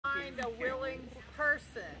a willing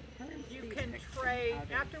person, you can trade,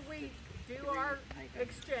 after we do our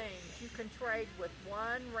exchange, you can trade with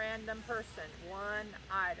one random person, one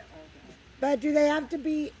item. But do they have to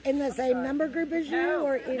be in the same number group as you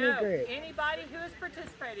or any group? Anybody who is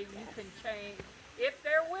participating, you can change if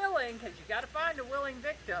they're willing, because you got to find a willing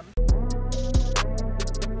victim.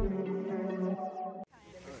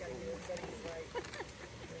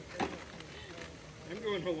 I'm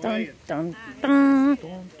going Hawaiian. Dun, dun,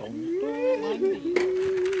 dun.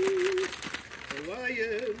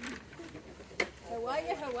 Hawaiian.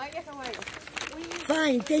 Hawaii.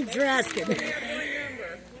 Fine, thanks for asking. I'm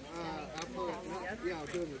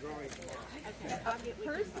doing the drawing.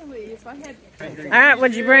 Personally, if I had... All right,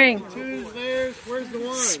 what'd you bring? Tuesdays, where's the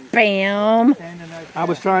one? Spam. I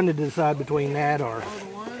was trying to decide between that or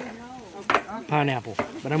pineapple,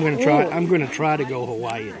 but I'm going to try to go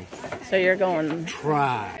Hawaiian. So you're going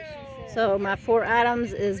Try. So my 4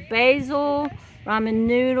 items is basil, ramen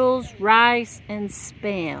noodles, rice, and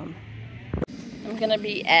Spam. I'm gonna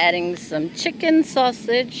be adding some chicken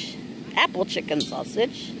sausage, apple chicken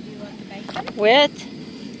sausage, with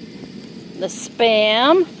the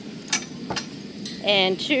Spam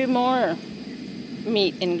and 2 more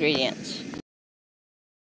meat ingredients.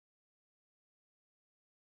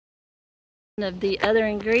 One of the other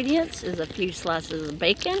ingredients is a few slices of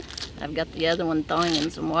bacon. I've got the other one thawing in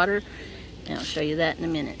some water, and I'll show you that in a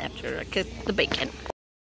minute after I cook the bacon.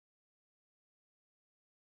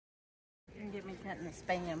 You can get me cutting the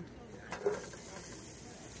Spam.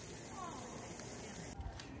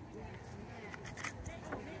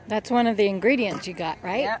 That's one of the ingredients you got,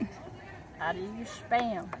 right? Yep. How do you use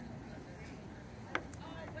Spam?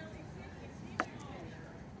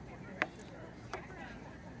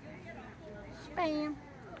 Spam.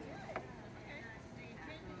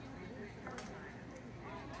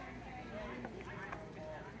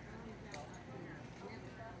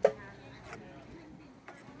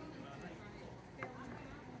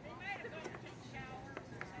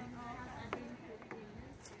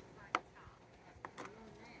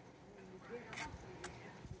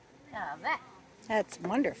 Now That's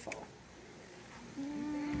wonderful. I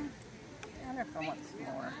wonder if I want some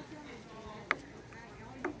more.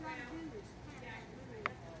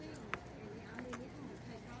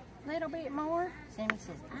 Little bit more. Sammy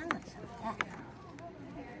says, I want some of that.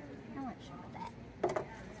 I want some of that.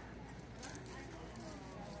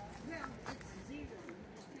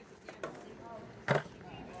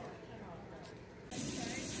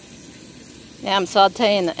 Now I'm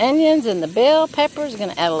sauteing the onions and the bell peppers.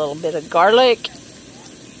 Gonna add a little bit of garlic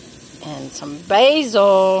and some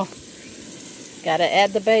basil. Gotta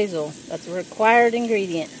add the basil. That's a required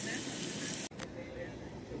ingredient.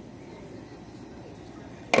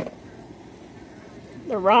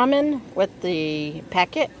 The ramen with the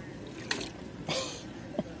packet.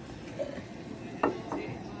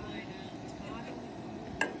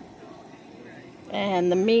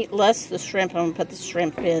 And the meat less the shrimp. I'm gonna put the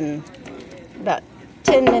shrimp in about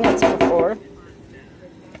 10 minutes before.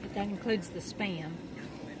 But that includes the Spam.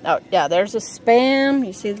 Oh, yeah, there's a Spam.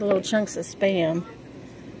 You see the little chunks of Spam.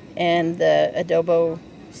 And the adobo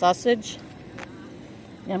sausage.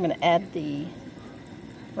 Now I'm going to add the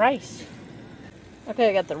rice. Okay,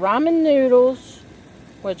 I got the ramen noodles,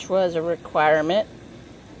 which was a requirement.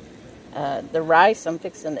 The rice I'm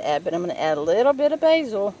fixing to add, but I'm going to add a little bit of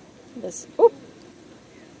basil. This, oop,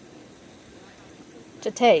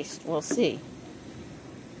 to taste. We'll see.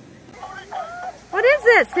 What is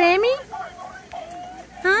that, Sammy?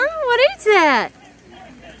 Huh? What is that?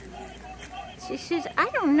 She says, I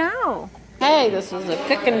don't know. Hey, this is a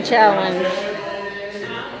cooking challenge.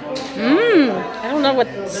 I don't know what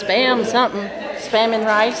Spam something. Spam and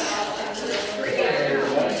rice.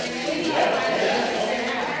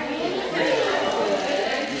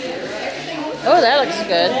 Oh, that looks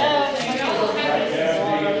good.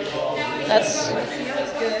 That's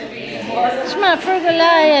my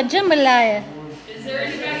frugalaya, jambalaya.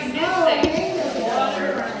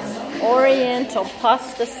 Oriental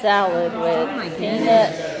pasta salad with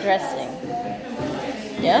peanut dressing.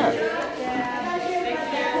 Yeah.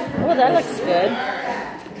 Oh, that looks good.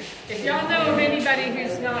 If y'all know of anybody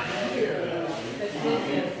who's not here.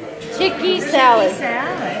 Chicky salad.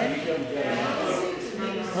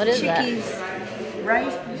 What is Chickies, that?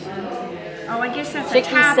 rice. Oh, I guess that's Chicky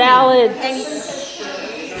a topping. salad. And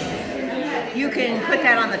you can put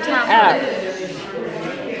that on the top Oh. of it.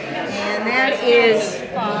 And that is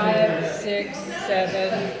 5, 6,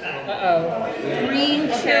 7. green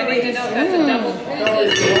Okay, I need to chili. know if that's a double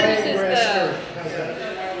cruise. This is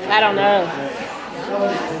I don't know.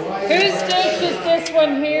 whose dish is this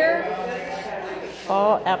one here?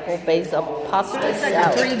 fall apple basil pasta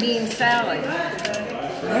salad. Three bean salad.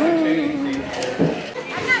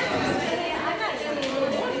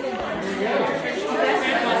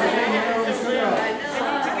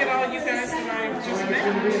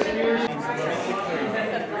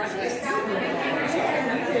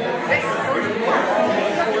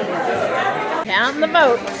 Counting the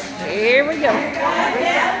votes. Here we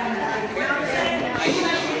go.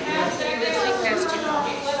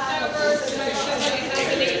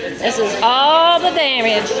 This is all the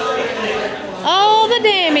damage. All the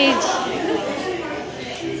damage.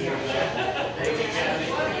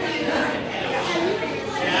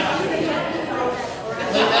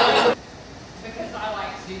 Because I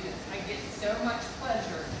like to do this. I get so much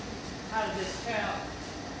pleasure out of this challenge.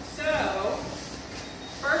 So,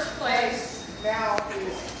 first place now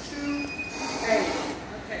is 2-8.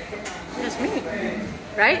 Okay, come on. That's me.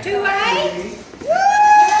 Right? 2-8?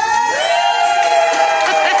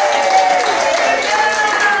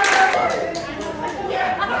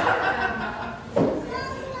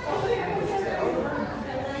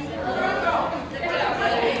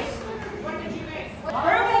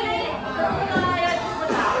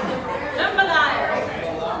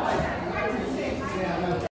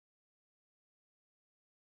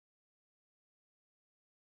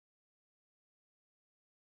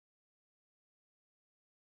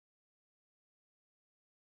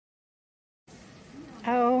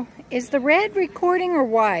 Oh, is the red recording or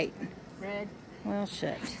white? Red. Well,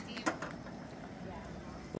 shit.